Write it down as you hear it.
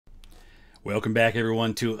Welcome back,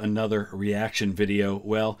 everyone, to another reaction video.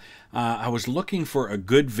 Well, I was looking for a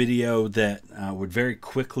good video that would very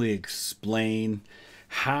quickly explain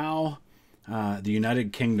how the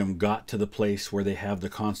United Kingdom got to the place where they have the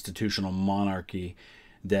constitutional monarchy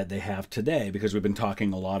that they have today, because we've been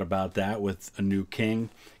talking a lot about that with a new king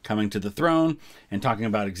coming to the throne and talking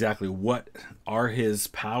about exactly what are his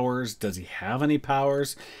powers, does he have any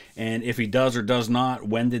powers, and if he does or does not,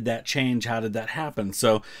 when did that change, how did that happen?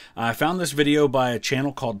 So I found this video by a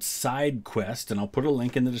channel called Side Quest, and I'll put a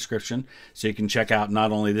link in the description so you can check out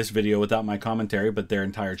not only this video without my commentary, but their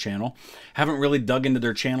entire channel. Haven't really dug into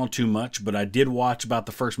their channel too much, but I did watch about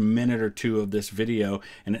the first minute or two of this video,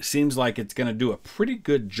 and it seems like it's going to do a pretty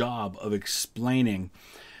good job of explaining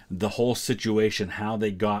the whole situation, how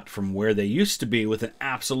they got from where they used to be with an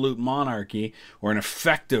absolute monarchy, or an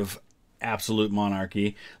effective absolute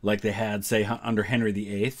monarchy like they had, say, under Henry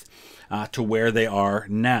VIII, to where they are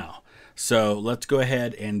now. So let's go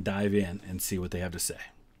ahead and dive in and see what they have to say.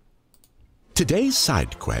 Today's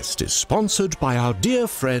Side Quest is sponsored by our dear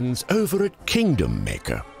friends over at Kingdom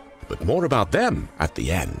Maker, but more about them at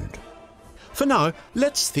the end. For now,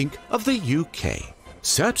 let's think of the UK.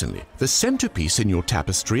 Certainly, the centerpiece in your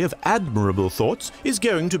tapestry of admirable thoughts is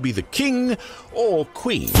going to be the king or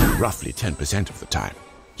queen, roughly 10% of the time.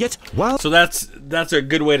 Yet, while... So that's a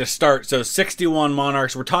good way to start. So 61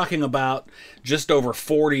 monarchs. We're talking about just over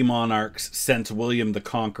 40 monarchs since William the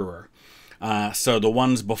Conqueror. So the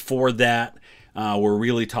ones before that, we're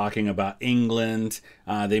really talking about England.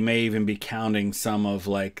 They may even be counting some of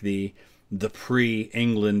like the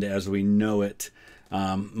pre-England as we know it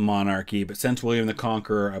monarchy, but since William the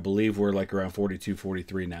Conqueror, I believe we're like around 42,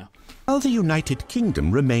 43 now. While the United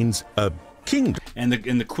Kingdom remains a kingdom. And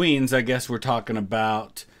the queens, I guess we're talking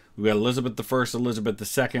about, we've got Elizabeth I,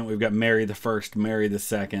 Elizabeth II, we've got Mary I, Mary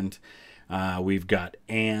II, we've got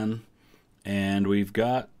Anne, and we've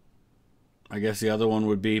got, I guess the other one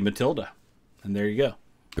would be Matilda. And there you go.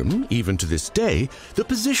 Even to this day, the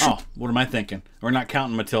position... Oh, what am I thinking? We're not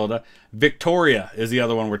counting Matilda. Victoria is the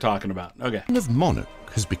other one we're talking about. Okay. ...of monarch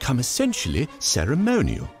has become essentially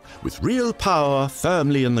ceremonial, with real power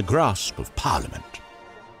firmly in the grasp of Parliament.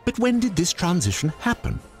 But when did this transition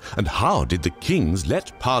happen? And how did the kings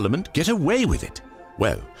let Parliament get away with it?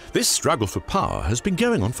 Well, this struggle for power has been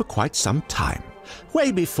going on for quite some time,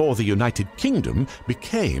 way before the United Kingdom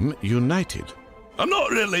became united. I'm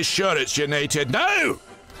not really sure it's united now!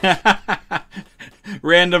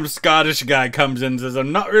 Random Scottish guy comes in and says,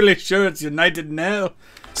 I'm not really sure it's united now.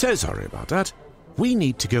 So sorry about that. We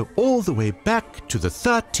need to go all the way back to the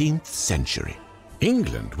 13th century.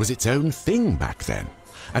 England was its own thing back then.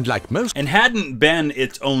 And like most... And hadn't been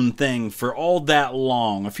its own thing for all that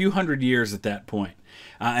long, a few hundred years at that point.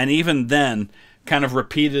 And even then, kind of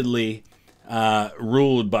repeatedly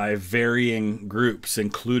ruled by varying groups,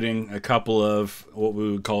 including a couple of what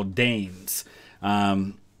we would call Danes.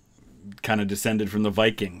 Kind of descended from the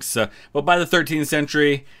Vikings. But by the 13th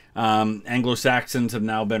century, Anglo-Saxons have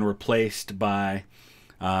now been replaced by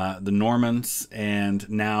the Normans, and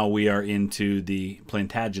now we are into the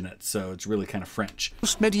Plantagenets, so it's really kind of French.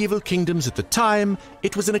 Most medieval kingdoms at the time,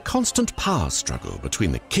 it was in a constant power struggle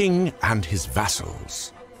between the king and his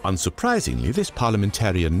vassals. Unsurprisingly, this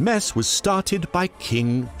parliamentarian mess was started by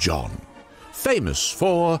King John, famous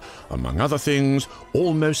for, among other things,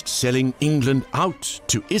 almost selling England out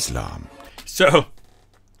to Islam. So,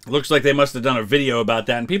 looks like they must have done a video about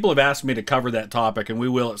that, and people have asked me to cover that topic, and we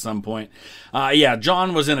will at some point. Yeah,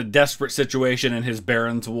 John was in a desperate situation in his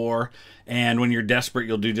Barons' War, and when you're desperate,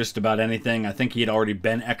 you'll do just about anything. I think he had already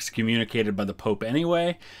been excommunicated by the Pope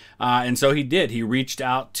anyway, and so he did. He reached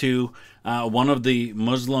out to one of the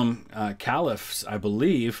Muslim caliphs, I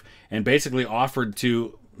believe, and basically offered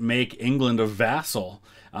to make England a vassal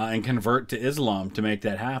and convert to Islam to make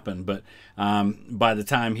that happen. But by the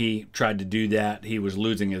time he tried to do that, he was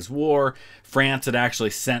losing his war. France had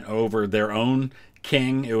actually sent over their own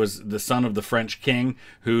king. It was the son of the French king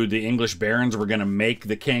who the English barons were going to make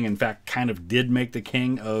the king. In fact, kind of did make the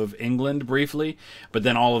king of England briefly. But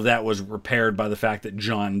then all of that was repaired by the fact that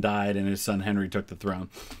John died and his son Henry took the throne.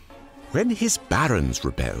 When his barons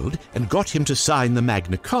rebelled and got him to sign the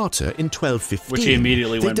Magna Carta in 1215, which he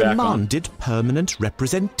immediately went back on, they demanded permanent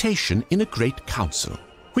representation in a great council,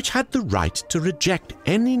 which had the right to reject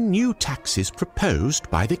any new taxes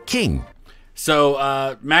proposed by the king.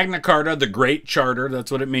 So Magna Carta, the Great Charter,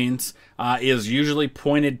 that's what it means, is usually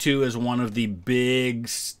pointed to as one of the big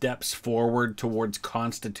steps forward towards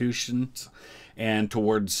constitutions and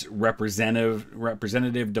towards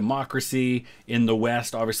representative democracy in the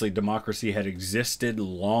West. Obviously, democracy had existed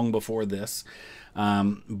long before this,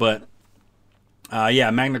 but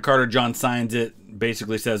Yeah, Magna Carta, John signs it,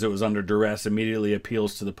 basically says it was under duress, immediately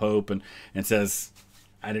appeals to the Pope and says,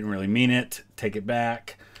 I didn't really mean it, take it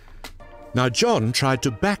back. Now, John tried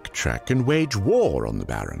to backtrack and wage war on the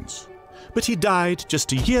barons. But he died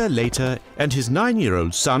just a year later, and his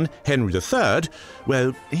 9-year-old son, Henry III,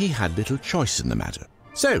 well, he had little choice in the matter.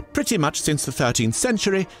 So, pretty much since the 13th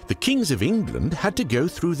century, the kings of England had to go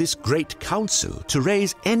through this great council to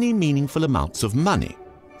raise any meaningful amounts of money.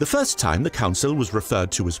 The first time the council was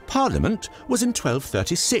referred to as Parliament was in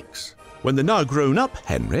 1236, when the now grown-up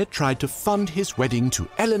Henry tried to fund his wedding to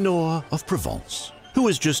Eleanor of Provence, who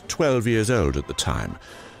was just 12 years old at the time.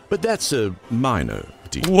 But that's a minor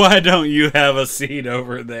detail. Why don't you have a seat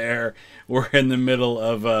over there? We're in the middle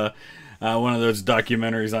of one of those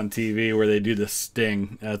documentaries on TV where they do the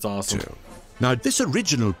sting. That's awesome. Now, this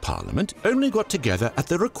original Parliament only got together at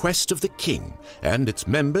the request of the king, and its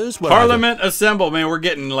members were Parliament assemble. Man, we're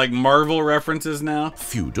getting like Marvel references now.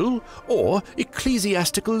 Feudal or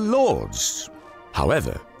ecclesiastical lords.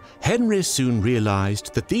 However, Henry soon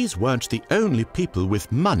realized that these weren't the only people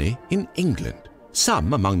with money in England.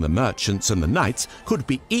 Some among the merchants and the knights could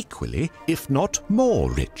be equally, if not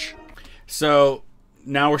more, rich. So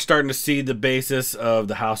now we're starting to see the basis of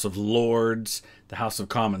the House of Lords, the House of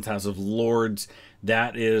Commons, House of Lords.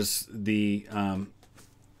 That is the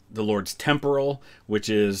Lords Temporal, which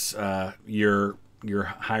is your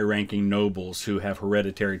high-ranking nobles who have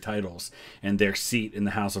hereditary titles, and their seat in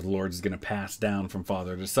the House of Lords is going to pass down from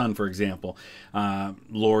father to son, for example.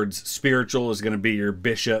 Lords Spiritual is going to be your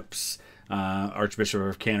bishops, Archbishop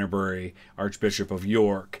of Canterbury, Archbishop of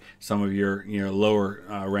York, some of your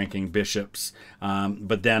lower ranking bishops.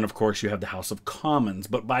 But then, of course, you have the House of Commons.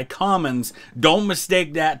 But by commons, don't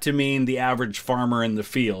mistake that to mean the average farmer in the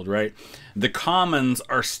field, right? The commons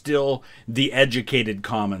are still the educated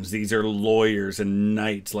commons. These are lawyers and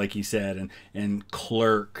knights, like he said, and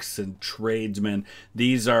clerks and tradesmen.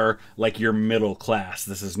 These are like your middle class.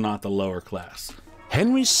 This is not the lower class.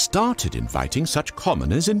 Henry started inviting such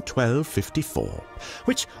commoners in 1254,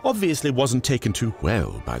 which obviously wasn't taken too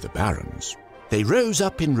well by the barons. They rose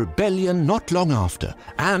up in rebellion not long after,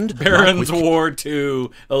 and Barons War II,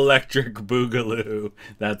 Electric Boogaloo.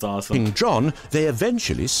 That's awesome. King John, they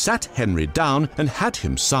eventually sat Henry down and had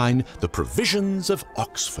him sign the Provisions of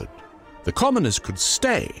Oxford. The commoners could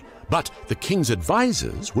stay, but the king's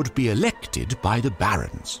advisors would be elected by the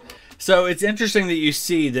barons. So it's interesting that you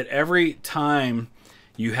see that every time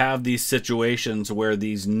you have these situations where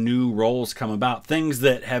these new roles come about, things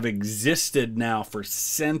that have existed now for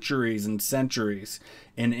centuries and centuries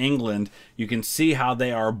in England, you can see how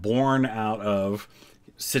they are born out of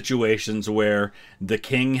situations where the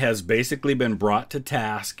king has basically been brought to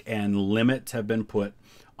task and limits have been put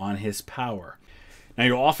on his power. Now,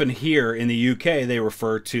 you'll often hear in the UK they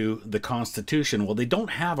refer to the Constitution. Well, they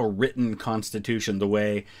don't have a written Constitution the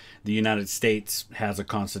way the United States has a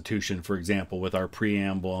Constitution, for example, with our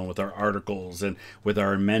preamble and with our articles and with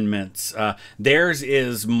our amendments. Theirs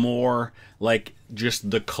is more like just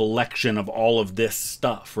the collection of all of this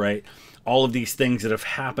stuff, right? All of these things that have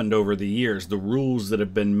happened over the years, the rules that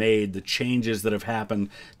have been made, the changes that have happened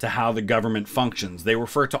to how the government functions. They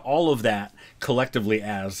refer to all of that collectively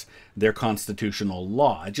as their constitutional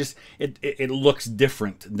law. It looks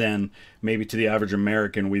different than maybe to the average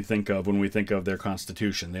American we think of when we think of their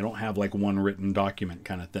constitution. They don't have like one written document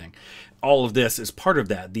kind of thing. All of this is part of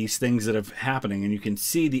that, these things that have happening, and you can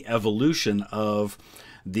see the evolution of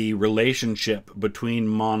the relationship between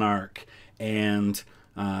monarch and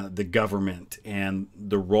the government, and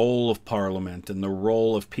the role of Parliament and the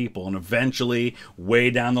role of people, and eventually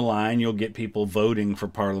way down the line you'll get people voting for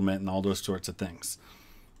Parliament and all those sorts of things.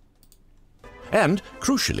 And,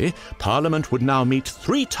 crucially, Parliament would now meet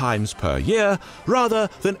 3 times per year, rather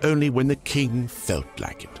than only when the king felt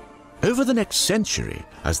like it. Over the next century,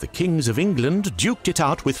 as the kings of England duked it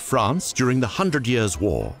out with France during the 100 Years'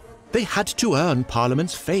 War, they had to earn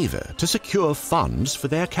Parliament's favour to secure funds for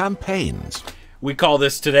their campaigns. We call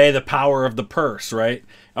this today the power of the purse, right?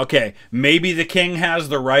 Okay, maybe the king has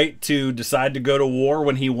the right to decide to go to war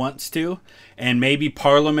when he wants to, and maybe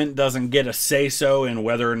Parliament doesn't get a say-so in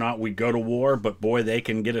whether or not we go to war, but boy, they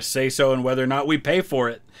can get a say-so in whether or not we pay for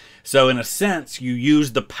it. So in a sense, you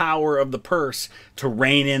use the power of the purse to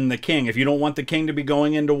rein in the king. If you don't want the king to be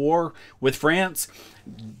going into war with France,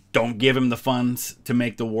 don't give him the funds to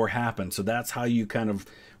make the war happen. So that's how you kind of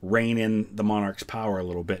rein in the monarch's power a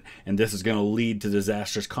little bit. And this is going to lead to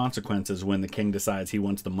disastrous consequences when the king decides he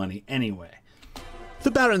wants the money anyway. The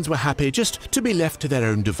barons were happy just to be left to their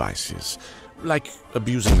own devices, like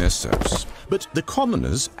abusing their serfs. But the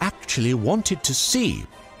commoners actually wanted to see,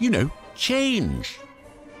 change.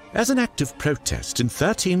 As an act of protest in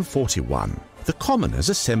 1341, the commoners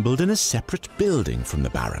assembled in a separate building from the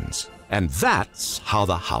barons. And that's how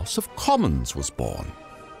the House of Commons was born.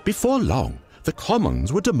 Before long, the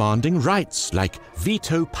commons were demanding rights like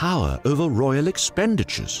veto power over royal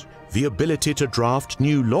expenditures, the ability to draft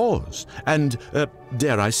new laws, and,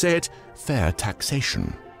 dare I say it, fair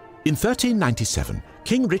taxation. In 1397,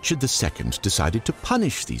 King Richard II decided to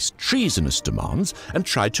punish these treasonous demands and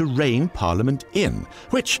tried to rein Parliament in,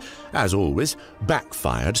 which, as always,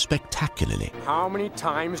 backfired spectacularly. How many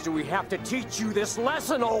times do we have to teach you this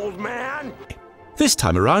lesson, old man? This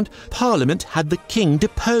time around, Parliament had the king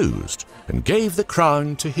deposed and gave the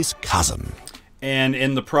crown to his cousin. And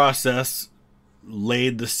in the process,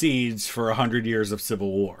 laid the seeds for 100 years of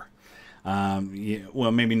civil war.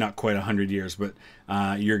 Well, maybe not quite 100 years, but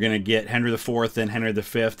you're going to get Henry IV and Henry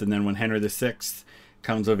V, and then when Henry VI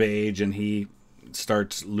comes of age and he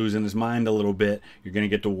starts losing his mind a little bit, you're going to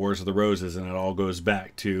get the Wars of the Roses, and it all goes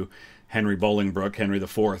back to Henry Bolingbroke, Henry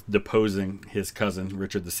IV, deposing his cousin,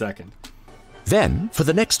 Richard II. Then, for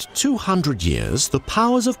the next 200 years, the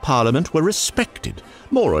powers of Parliament were respected,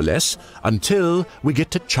 more or less, until we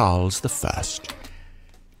get to Charles I.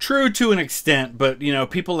 True to an extent, but, you know,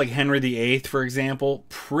 people like Henry VIII, for example,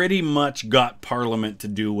 pretty much got Parliament to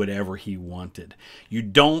do whatever he wanted. You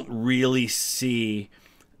don't really see,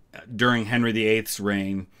 during Henry VIII's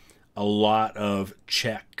reign, a lot of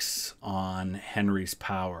checks on Henry's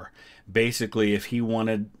power. Basically, if he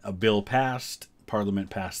wanted a bill passed, Parliament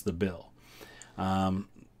passed the bill.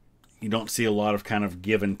 You don't see a lot of kind of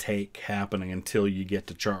give and take happening until you get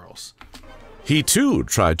to Charles. He too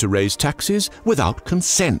tried to raise taxes without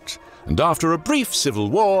consent, and after a brief civil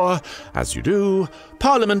war, as you do,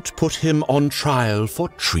 Parliament put him on trial for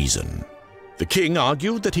treason. The king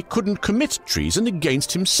argued that he couldn't commit treason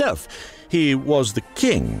against himself. He was the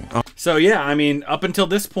king. So yeah, I mean, up until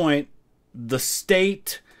this point, the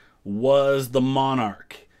state was the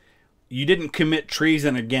monarch. You didn't commit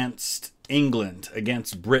treason against England,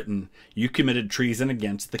 against Britain. You committed treason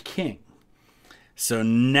against the king. So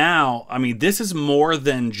now, I mean, this is more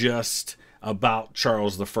than just about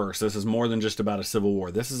Charles I. This is more than just about a civil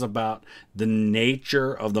war. This is about the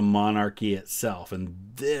nature of the monarchy itself. And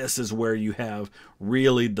this is where you have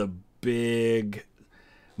really the big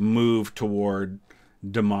move toward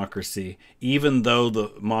democracy. Even though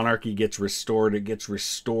the monarchy gets restored, it gets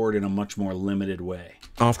restored in a much more limited way.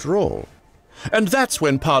 After all. And that's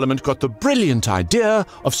when Parliament got the brilliant idea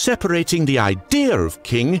of separating the idea of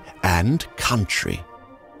king and country.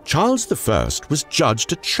 Charles I was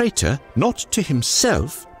judged a traitor not to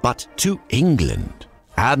himself, but to England.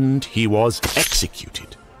 And he was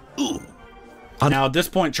executed. Ooh. Now, at this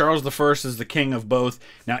point, Charles I is the king of both.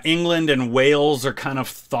 Now, England and Wales are kind of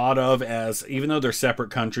thought of as, even though they're separate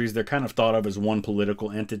countries, they're kind of thought of as one political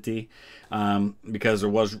entity because there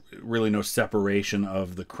was really no separation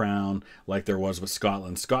of the crown like there was with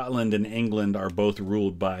Scotland. Scotland and England are both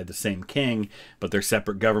ruled by the same king, but they're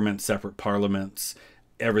separate governments, separate parliaments.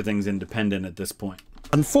 Everything's independent at this point.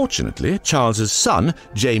 Unfortunately, Charles's son,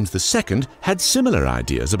 James II, had similar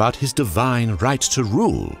ideas about his divine right to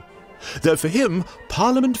rule. Though for him,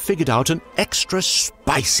 Parliament figured out an extra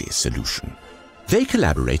spicy solution. They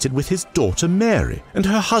collaborated with his daughter Mary and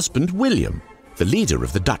her husband William, the leader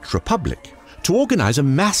of the Dutch Republic, to organize a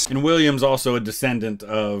massive... And William's also a descendant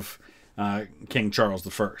of King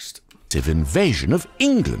Charles I. ...invasion of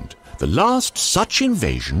England, the last such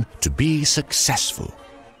invasion to be successful.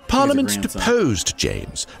 Parliament deposed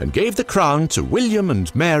James and gave the crown to William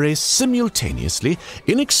and Mary simultaneously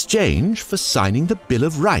in exchange for signing the Bill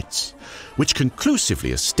of Rights, which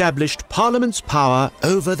conclusively established Parliament's power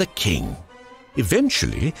over the king.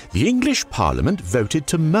 Eventually, the English Parliament voted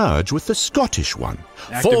to merge with the Scottish one,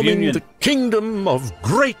 forming the Kingdom of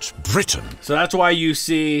Great Britain. So that's why you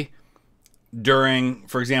see during,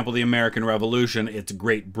 for example, the American Revolution, it's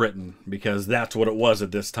Great Britain, because that's what it was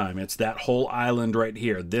at this time. It's that whole island right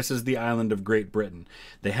here. This is the island of Great Britain.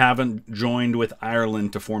 They haven't joined with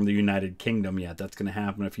Ireland to form the United Kingdom yet. That's going to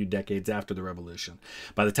happen a few decades after the Revolution.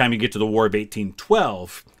 By the time you get to the War of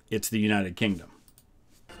 1812, it's the United Kingdom.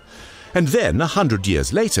 And then, 100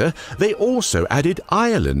 years later, they also added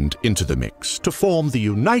Ireland into the mix to form the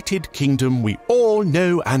United Kingdom we all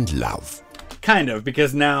know and love. Kind of,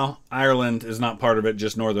 because now Ireland is not part of it,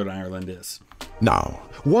 just Northern Ireland is. Now,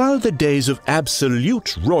 while the days of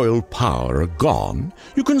absolute royal power are gone,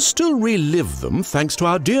 you can still relive them thanks to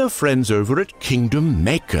our dear friends over at Kingdom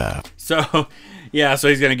Maker. So, yeah, so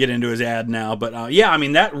he's going to get into his ad now. But, yeah, I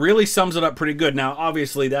mean, that really sums it up pretty good. Now,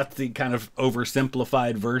 obviously, that's the kind of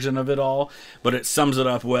oversimplified version of it all, but it sums it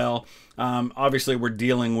up well. Obviously, we're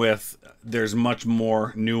dealing with, there's much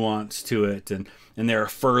more nuance to it, and there are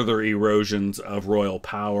further erosions of royal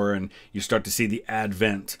power, and you start to see the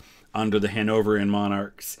advent under the Hanoverian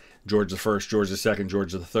monarchs, George I, George II,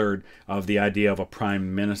 George III, of the idea of a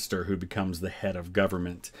prime minister who becomes the head of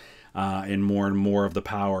government. And more of the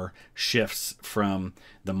power shifts from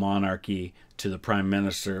the monarchy to the prime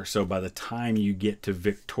minister. So by the time you get to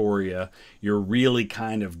Victoria, you're really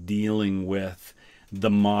kind of dealing with the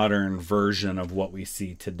modern version of what we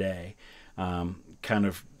see today. Kind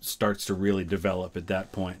of starts to really develop at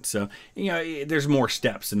that point. So, you know, there's more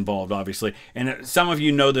steps involved, obviously. And some of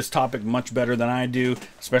you know this topic much better than I do,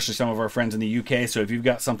 especially some of our friends in the UK. So if you've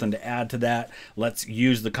got something to add to that, let's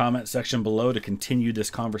use the comment section below to continue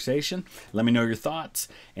this conversation. Let me know your thoughts,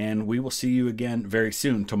 and we will see you again very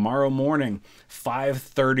soon. Tomorrow morning,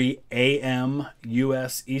 5:30 a.m.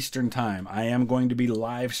 U.S. Eastern Time. I am going to be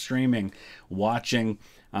live streaming, watching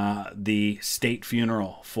the state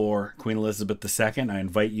funeral for Queen Elizabeth II. I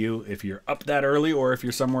invite you, if you're up that early or if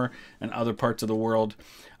you're somewhere in other parts of the world,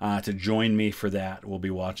 to join me for that. We'll be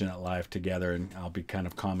watching it live together, and I'll be kind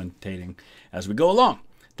of commentating as we go along.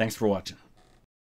 Thanks for watching.